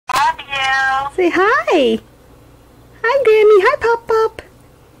Say hi. Hi, Grammy. Hi, Pop Pop.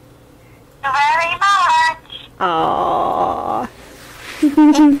 Very much. Aww.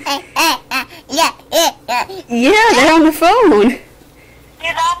 Yeah, they're on the phone.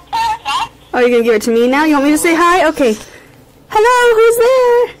 You love perfect. Oh, you're going to give it to me now? You want me to say hi? Okay. Hello, who's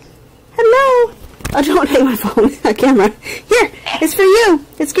there? Hello. Oh, don't take my phone. A camera. Here, it's for you.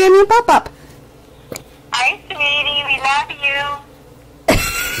 It's Grammy and Pop Pop. Hi, sweetie. We love you.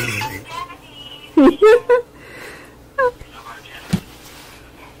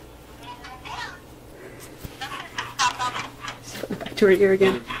 Back to her ear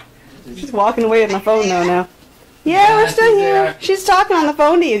again. She's walking away with my phone though now. Yeah, we're still here. She's talking on the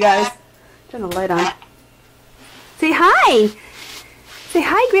phone to you guys. Turn the light on. Say hi. Say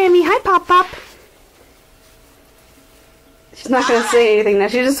hi, Grammy. Hi, Pop Pop. She's not going to say anything now.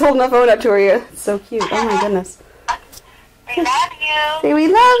 She's just holding the phone up to her ear. It's so cute. Oh my goodness. We love you. Say we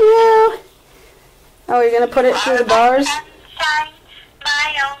love you. Oh, you're going to put it through the bars? Sunshine,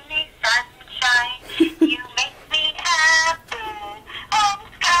 my only sunshine. You make me happy. And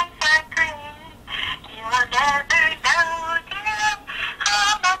skies are green. You will never know, dear, how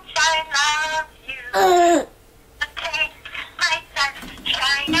much I love you. Take my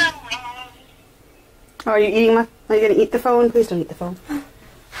sunshine away. Oh, are you eating my... Are you going to eat the phone? Please don't eat the phone.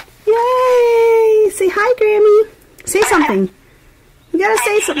 Yay! Say hi, Grammy. Say something. You gotta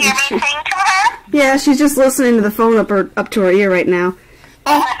say You something. hear me sing to her? Yeah, she's just listening to the phone up to her ear right now.